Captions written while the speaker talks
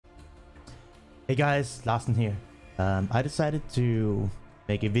Hey guys, Larson here. I decided to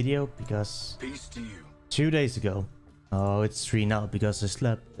make a video because Peace to you. 2 days ago, oh it's 3 now because I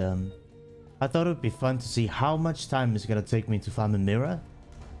slept, I thought it would be fun to see how much time it's gonna take me to farm a mirror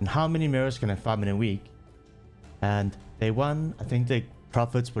and how many mirrors can I farm in a week. And day one, I think the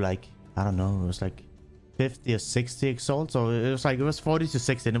profits were like, I don't know, it was like 50 or 60 exalts, or it was 40 to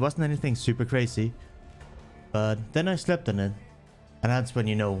 60 and it wasn't anything super crazy. But then I slept on it and that's when,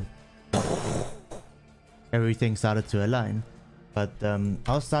 you know, everything started to align. But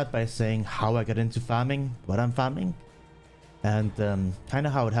I'll start by saying how I got into farming, what I'm farming, and kind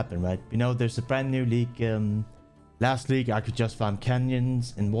of how it happened, right? You know, there's a brand new league. Last league I could just farm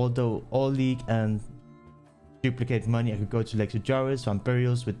canyons in Waldo all league and duplicate money. I could go to Lake Joris, farm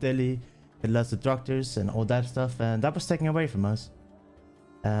burials with Dilly, get lots of doctors and all that stuff, and that was taken away from us.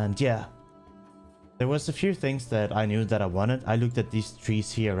 And yeah, there was a few things that I knew that I wanted. I looked at these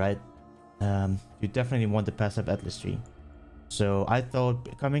trees here, right? You definitely want the passive Atlas tree. So I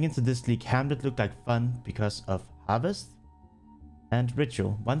thought coming into this league, Hamlet looked like fun because of Harvest and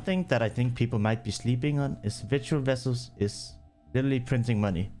Ritual. One thing that I think people might be sleeping on is Ritual Vessels is literally printing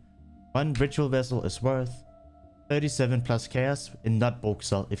money. One Ritual Vessel is worth 37 plus chaos in not bulk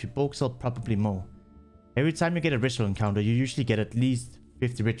sell. If you bulk sell, probably more. Every time you get a Ritual encounter, you usually get at least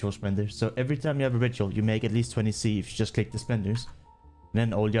 50 Ritual Splendors. So every time you have a Ritual, you make at least 20 C if you just click the Splendors. And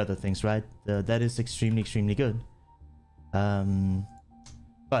then all the other things, right? That is extremely good.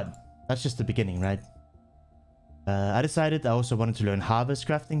 But that's just the beginning, right? I decided I also wanted to learn harvest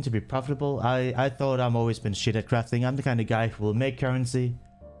crafting to be profitable. I thought I've always been shit at crafting. I'm the kind of guy who will make currency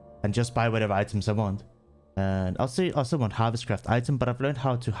and just buy whatever items I want. And I'll say also want harvest craft item, but I've learned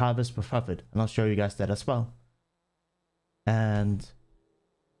how to harvest for profit, and I'll show you guys that as well. And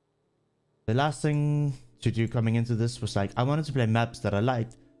the last thing to do coming into this was like, I wanted to play maps that I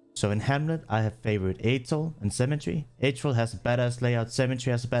liked. So in Hamlet, I have favored Atoll and Cemetery. Atoll has a badass layout,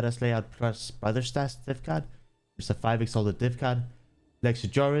 Cemetery has a badass layout, plus Brother Stash div card. There's a 5 exalted div card. Lexi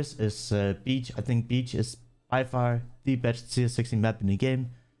Joris is Beach. I think Beach is by far the best tier 16 map in the game.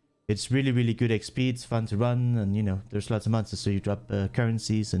 It's really good XP, it's fun to run, and you know, there's lots of monsters, so you drop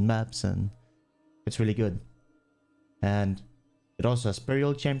currencies and maps, and it's really good. And it also has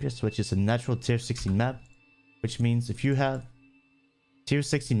Burial Champions, which is a natural tier 16 map. Which means if you have tier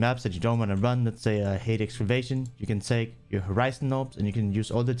 16 maps that you don't want to run, let's say I hate excavation, you can take your horizon orbs and you can use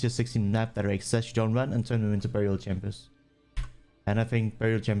all the tier 16 maps that are excess you don't run and turn them into burial champions. And I think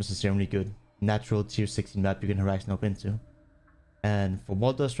burial champions is the only good natural tier 16 map you can horizon orb into. And for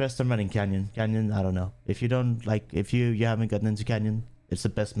Waldo's rest, I'm running Canyon. Canyon, I don't know. If you don't like, if you haven't gotten into Canyon, it's the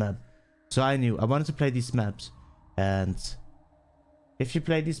best map. So I knew I wanted to play these maps, and if you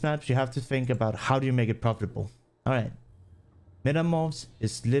play these maps, you have to think about how do you make it profitable. Alright. Metamorphs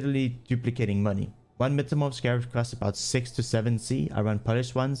is literally duplicating money. One Metamorph scarab costs about 6 to 7 C. I run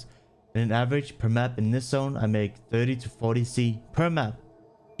polished ones. And an average per map in this zone, I make 30 to 40 C per map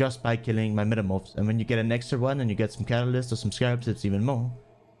just by killing my Metamorphs. And when you get an extra one and you get some Catalyst or some Scarabs, it's even more.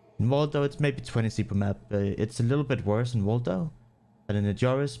 In Waldo, it's maybe 20 C per map. It's a little bit worse in Waldo than in the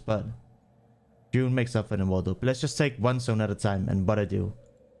Joris, but June makes up for the Waldo. But let's just take one zone at a time and what I do.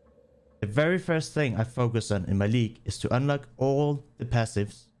 The very first thing I focus on in my league is to unlock all the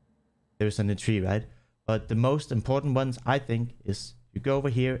passives there's on the tree, right? But the most important ones, I think, is you go over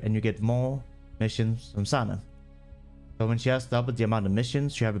here and you get more missions from Sana. So when she has double the amount of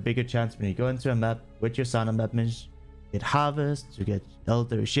missions, you have a bigger chance when you go into a map with your Sana map missions. You get Harvest, you get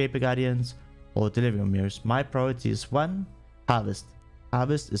Elder Shaper Guardians, or Delirium Mirrors. My priority is 1, Harvest.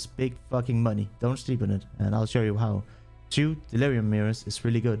 Harvest is big fucking money. Don't sleep on it, and I'll show you how. 2, Delirium Mirrors is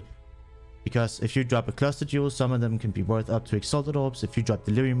really good. Because if you drop a cluster jewel, some of them can be worth up to exalted orbs. If you drop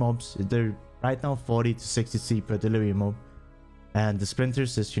delirium orbs, they're right now 40 to 60 C per delirium orb. And the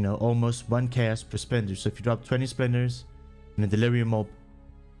splinters is, you know, almost 1 chaos per splinter. So if you drop 20 splinters in a delirium orb,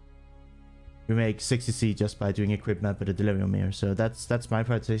 you make 60 C just by doing a crit map with a delirium mirror. So that's my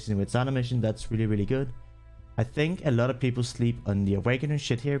prioritization with Sana mission. That's really good. I think a lot of people sleep on the Awakener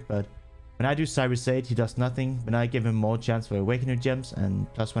shit here, but when I do Cyrus 8, he does nothing. When I give him more chance for Awakener gems and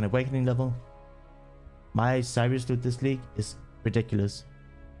 +1 Awakening level, my Cyrus loot this league is ridiculous.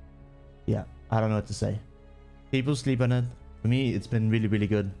 Yeah, I don't know what to say. People sleep on it. For me, it's been really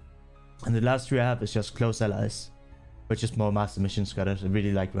good. And the last 3 I have is just Close Allies, which is more Master Missions got it. I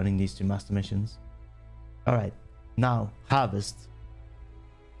really like running these 2 Master Missions. Alright, now, Harvest.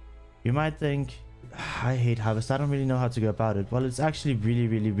 You might think, I hate Harvest, I don't really know how to go about it. Well, it's actually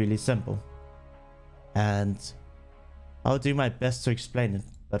really simple. And I'll do my best to explain it.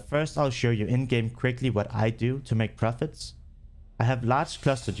 But first I'll show you in-game quickly what I do to make profits. I have large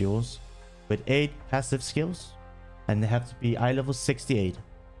cluster jewels, with 8 passive skills, and they have to be eye level 68.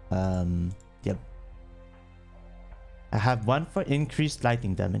 Yep. I have 1 for increased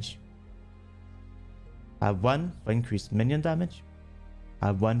lightning damage. I have 1 for increased minion damage. I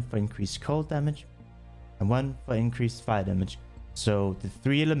have 1 for increased cold damage. And 1 for increased fire damage. So the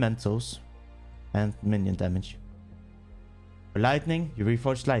 3 elementals and minion damage. For lightning, you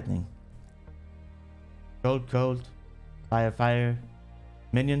reforge lightning. Cold, cold. Fire, fire.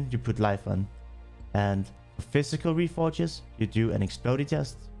 Minion, you put life on. And for physical reforges, you do an explodey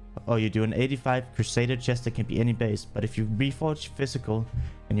chest. Or you do an 85 crusader chest that can be any base. But if you reforge physical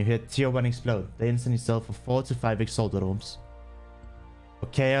and you hit tier 1 explode, they instantly sell for 4 to 5 exalted orbs. For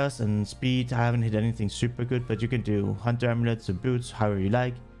chaos and speed, I haven't hit anything super good, but you can do hunter amulets or boots, however you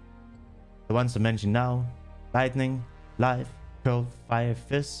like. The ones I mentioned now, lightning, life, cold, fire,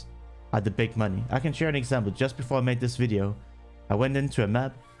 fizz, are the big money. I can share an example. Just before I made this video, I went into a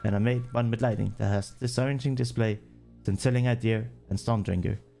map and I made one with lightning that has disorienting display, scintilling idea, and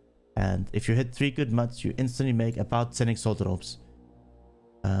stormdrinker. And if you hit 3 good mods, you instantly make about 10 exalted orbs.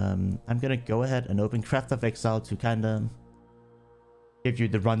 I'm gonna go ahead and open Craft of Exile to kinda give you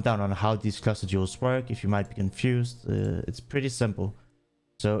the rundown on how these cluster jewels work. If you might be confused, it's pretty simple.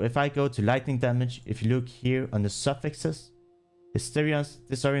 So if I go to lightning damage, if you look here on the suffixes, Hysteria's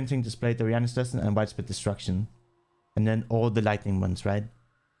disorienting display, Dorian's lesson, and widespread destruction, and then all the lightning ones, right?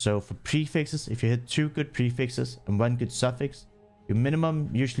 So for prefixes, if you hit 2 good prefixes and 1 good suffix, you minimum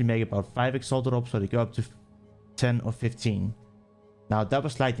usually make about 5 exalted orbs, so they go up to 10 or 15. Now that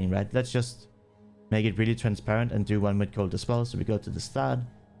was lightning, right? Let's just make it really transparent and do one with cold as well. So we go to the start,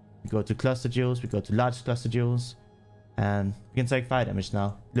 we go to cluster jewels, we go to large cluster jewels, and we can take fire damage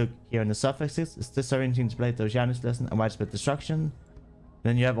now. Look, here in the suffixes, it's disorienting display, Dorian's lesson, and widespread destruction.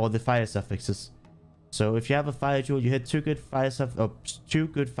 Then you have all the fire suffixes. So if you have a fire jewel, you hit 2 good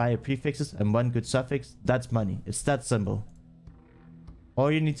fire prefixes and 1 good suffix, that's money. It's that simple. All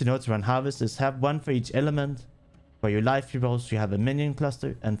you need to know to run harvest is have 1 for each element. For your life rerolls, you have a minion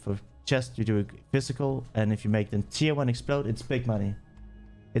cluster, and for chest you do a physical, and if you make them tier 1 explode, it's big money.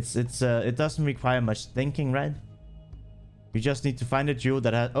 It doesn't require much thinking, right? You just need to find a jewel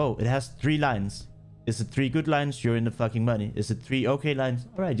that has, it has 3 lines. Is it 3 good lines? You're in the fucking money. Is it 3 okay lines?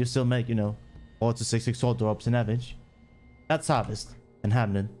 Alright, you still make, 4 to 6 exalted orbs in average. That's harvest and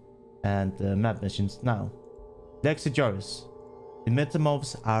Hamlet and map missions. Now, Lexijoris. The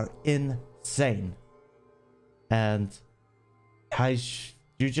metamorphs are insane, and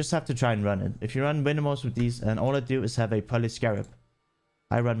you just have to try and run it. If you run metamorphs with these, and all I do is have a polished scarab.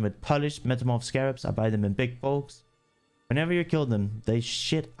 I run with polished metamorph scarabs. I buy them in big bulks. Whenever you kill them, they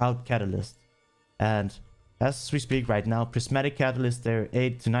shit out catalyst. And as we speak right now, prismatic catalyst, they're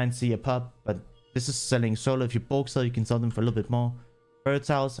 8 to 9 C a pop, but this is selling solo. If you bulk sell, you can sell them for a little bit more.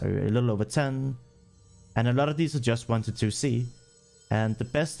 Fertiles are a little over 10, and a lot of these are just 1 to 2 C. And the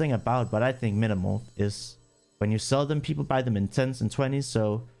best thing about what I think metamorph is when you sell them, people buy them in 10s and 20s.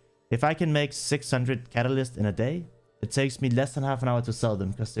 So if I can make 600 catalyst in a day, it takes me less than half an hour to sell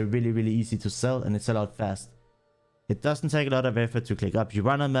them, because they're really, really easy to sell and they sell out fast. It doesn't take a lot of effort to click up. You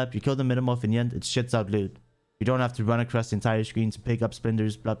run a map, you kill the metamorph, in the end, it shits out loot. You don't have to run across the entire screen to pick up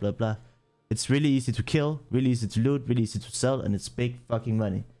splinters, blah, blah, blah. It's really easy to kill, really easy to loot, really easy to sell, and it's big fucking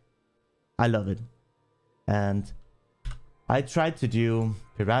money. I love it. And I tried to do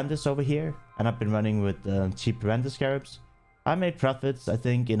Pirandas over here, and I've been running with cheap Piranda scarabs. I made profits. I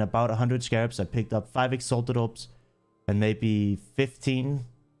think in about 100 scarabs, I picked up 5 exalted orbs and maybe 15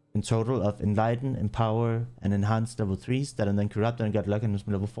 in total of Enlighten, Empower, and Enhanced level 3s that I then corrupted and got lucky in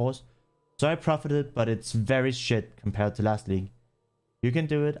level 4s. So I profited, but it's very shit compared to last league. You can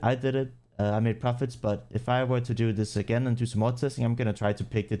do it. I did it. I made profits, but if I were to do this again and do some more testing, I'm gonna try to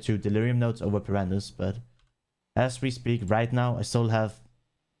pick the 2 Delirium nodes over Pirandas. But as we speak right now, I still have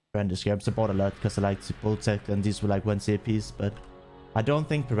Piranda scarabs. I bought a lot because I like to bull tech, and these were like 1 C a piece. But I don't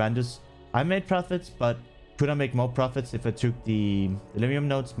think Pirandas. I made profits, but could I make more profits if I took the Delirium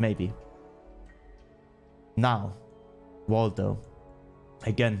nodes? Maybe. Now, Waldo.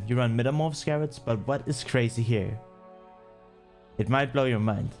 Again, you run Metamorph scarabs, but what is crazy here? It might blow your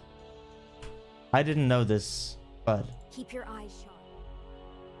mind. I didn't know this, but keep your eyes sharp.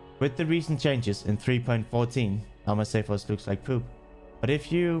 With the recent changes in 3.14, now my safe house looks like poop. But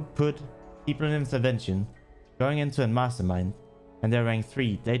if you put people in intervention going into a mastermind and they're rank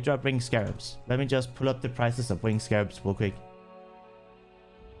 3, they drop wing scarabs. Let me just pull up the prices of wing scarabs real quick.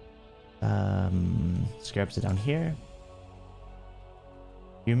 Scarabs are down here.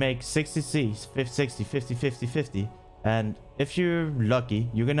 You make 60 Cs, 50, 60, 50, 50, 50. And if you're lucky,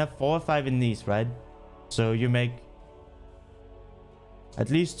 you can have 4 or 5 in these, right? So you make at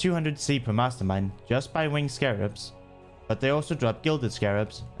least 200 C per mastermind just by winged scarabs. But they also drop gilded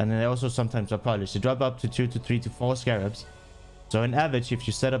scarabs, and then they also sometimes drop polished. They drop up to 2 to 3 to 4 scarabs. So in average, if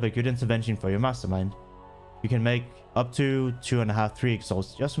you set up a good intervention for your mastermind, you can make up to 2.5, 3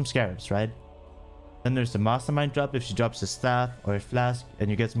 exalts just from scarabs, right? Then there's the mastermind drop. If she drops a staff or a flask and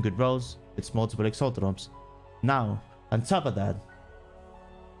you get some good rolls, it's multiple exalt drops. Now, on top of that,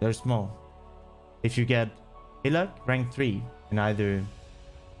 there's more. If you get Hillock rank 3 in either...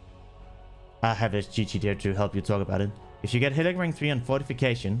 I have a cheat sheet here to help you talk about it. If you get Hillock rank 3 on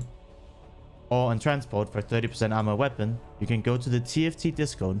Fortification or on Transport for 30% armor weapon, you can go to the TFT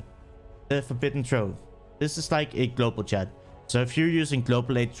Discord, the Forbidden Trove. This is like a global chat. So if you're using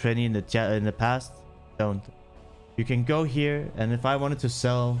Global 820 in the past, don't. You can go here, and if I wanted to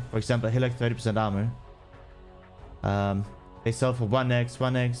sell, for example, Hillock 30% armor, they sell for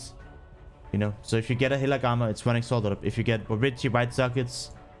 1x, you know. So if you get a Hillock armor, it's 1x sold up. If you get Borichi white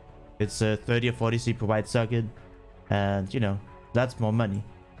sockets, it's 30 or 40 C per white socket, and you know, that's more money.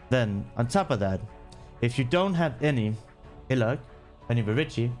 Then on top of that, if you don't have any Hillock, any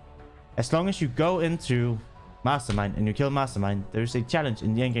Borichi, as long as you go into Mastermind and you kill Mastermind, there's a challenge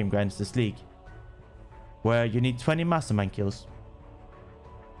in the endgame grinds this league where you need 20 Mastermind kills.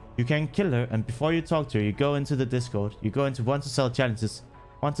 You can kill her, and before you talk to her, you go into the Discord, you go into want to sell challenges,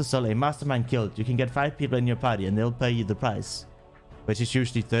 want to sell a Mastermind killed. You can get 5 people in your party and they'll pay you the price, which is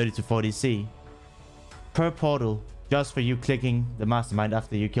usually 30 to 40 C per portal, just for you clicking the Mastermind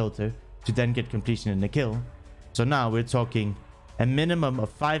after you killed her to then get completion in the kill. So now we're talking a minimum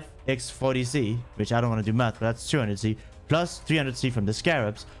of 5x 40 C, which I don't want to do math, but that's 200 C, plus 300 C from the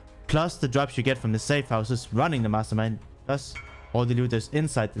scarabs, plus the drops you get from the safe houses running the Mastermind, plus all the loot that's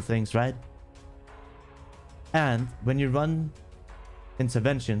inside the things, right? And when you run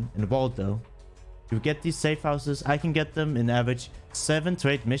intervention in Waldo, you get these safe houses. I can get them in average 7 to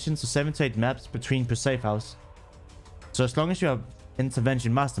 8 missions, or 7 to 8 maps between per safe house. So as long as you have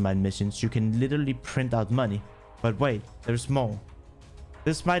intervention mastermind missions, you can literally print out money. But wait, there's more.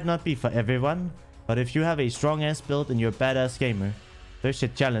 This might not be for everyone, but if you have a strong ass build and you're a badass gamer, there's a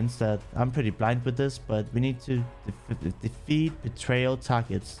challenge that I'm pretty blind with this, but we need to defeat betrayal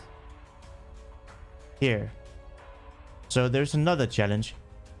targets here. So there's another challenge.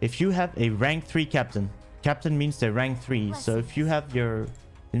 If you have a rank 3 captain means they're rank 3. So if you have your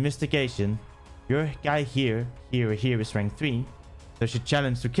investigation, your guy here is rank 3, there's a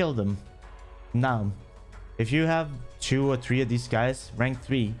challenge to kill them. Now, if you have 2 or 3 of these guys rank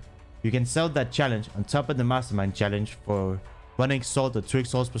 3, you can sell that challenge on top of the mastermind challenge for 1 exalt or 2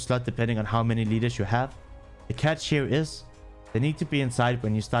 exalts per slot, depending on how many leaders you have. The catch here is they need to be inside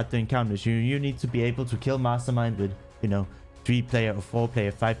when you start the encounters. You need to be able to kill mastermind with, you know, 3-player or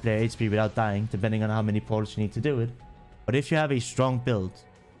 4-player, 5-player HP without dying, depending on how many portals you need to do it. But if you have a strong build,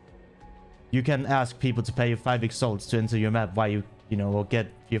 you can ask people to pay you 5 exalts to enter your map while you know, or get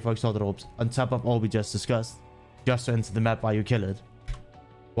 3 or 4 exalted orbs on top of all we just discussed, just to enter the map while you kill it.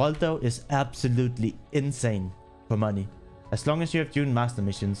 Waldo is absolutely insane for money. As long as you have Dune Master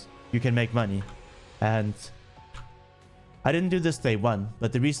missions, you can make money. And I didn't do this day 1,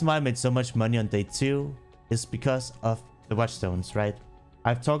 but the reason why I made so much money on day 2 is because of the watch zones, right?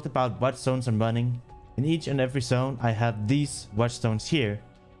 I've talked about what zones I'm running. In each and every zone, I have these watch zones here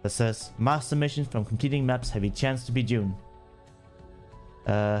that says master missions from completing maps have a chance to be June.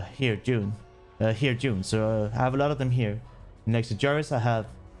 Here June. So I have a lot of them here. Next to Joris, I have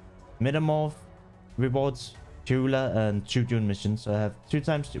Metamorph rewards, Chula, and 2 June missions. So I have 2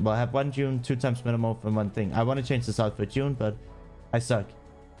 times, well, I have 1 June, 2 times Metamorph, and 1 thing. I want to change this out for June, but I suck.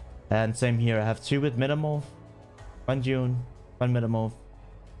 And same here, I have 2 with Metamorph, 1 June, 1 Metamorph,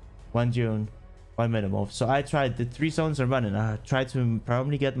 1 June, 1 Metamorph. So I tried the 3 zones I'm running. I tried to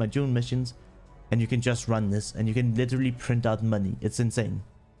probably get my June missions, and you can just run this, and you can literally print out money. It's insane.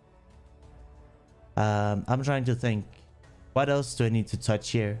 I'm trying to think. What else do I need to touch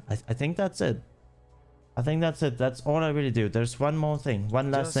here? I think that's it. I think that's it. That's all I really do. There's one more thing.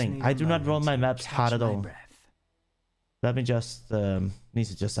 One last thing. I do not roll my maps hard at all. Let me just... need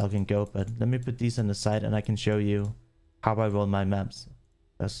to just... I can go, but let me put these on the side and I can show you how I roll my maps.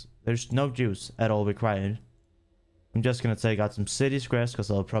 There's no juice at all required. I'm just gonna take out some city squares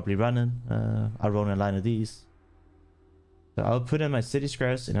because I'll probably run it. I'll roll a line of these. So I'll put in my city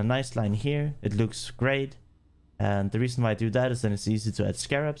squares in a nice line here. It looks great. And the reason why I do that is then it's easy to add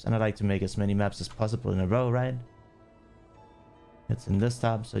scarabs, and I like to make as many maps as possible in a row, right? It's in this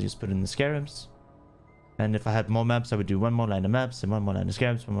tab, so I just put in the scarabs. And if I had more maps, I would do 1 more line of maps, and 1 more line of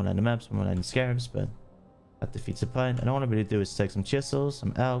scarabs, 1 more line of maps, 1 more line of scarabs, but that defeats the point. And all I really do is take some chisels,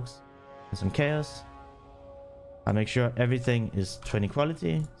 some elks, and some chaos. I make sure everything is 20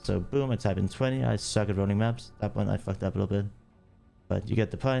 quality. So boom, I type in 20. I suck at rolling maps. That one I fucked up a little bit. But you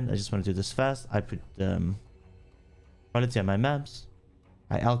get the point. I just want to do this fast. I put quality on my maps.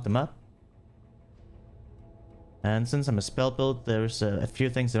 I alt them up. And since I'm a spell build, there's a few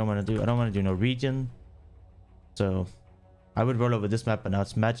things I don't want to do. I don't want to do Norwegian. So I would roll over this map, but now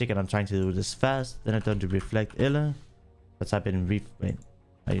it's magic and I'm trying to do this fast. Then I turn to reflect ille. I type in wait.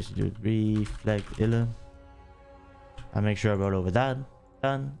 I used to do reflect ille. I make sure I roll over that.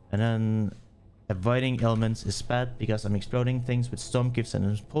 Done. And then avoiding elements is bad because I'm exploding things with storm gifts and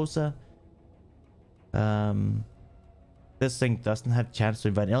impulsor. This thing doesn't have chance to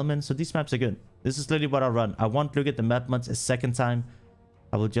invite elements, so these maps are good. This is literally what I run. I won't look at the map mods a second time.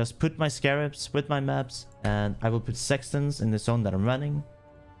 I will just put my scarabs with my maps, and I will put sextons in the zone that I'm running.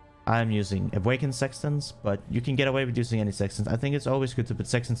 I'm using awakened sextons, but you can get away with using any sextons. I think it's always good to put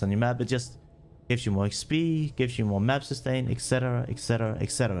sextons on your map. It just gives you more XP, gives you more map sustain, etc, etc,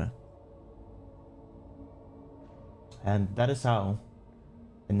 etc. And that is how,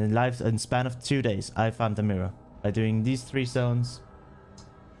 in the span of 2 days, I found the mirror. By doing these 3 zones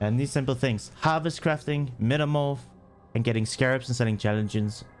and these simple things: harvest crafting, metamorph, and getting scarabs and selling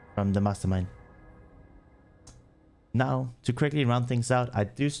challenges from the mastermind. Now, to quickly round things out, I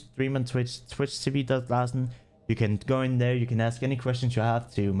do stream on Twitch, twitch.tv.larsen. You can go in there, you can ask any questions you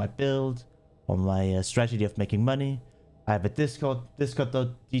have to my build or my strategy of making money. I have a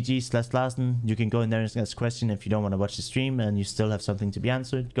discord.gg/Larsen. You can go in there and ask a question if you don't want to watch the stream and you still have something to be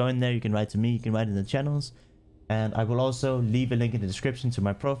answered. Go in there, you can write to me, you can write in the channels. And I will also leave a link in the description to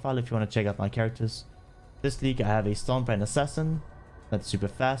my profile if you want to check out my characters. This league I have a Stormbrand Assassin that's super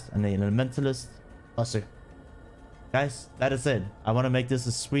fast and an Elementalist Usher. Guys, that is it. I want to make this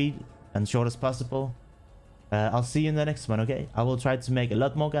as sweet and short as possible. I'll see you in the next one, okay? I will try to make a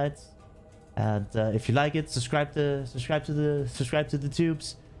lot more guides. And if you like it, subscribe to the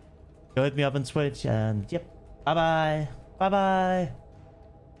tubes. Go hit me up on Twitch, and yep. Bye bye. Bye bye.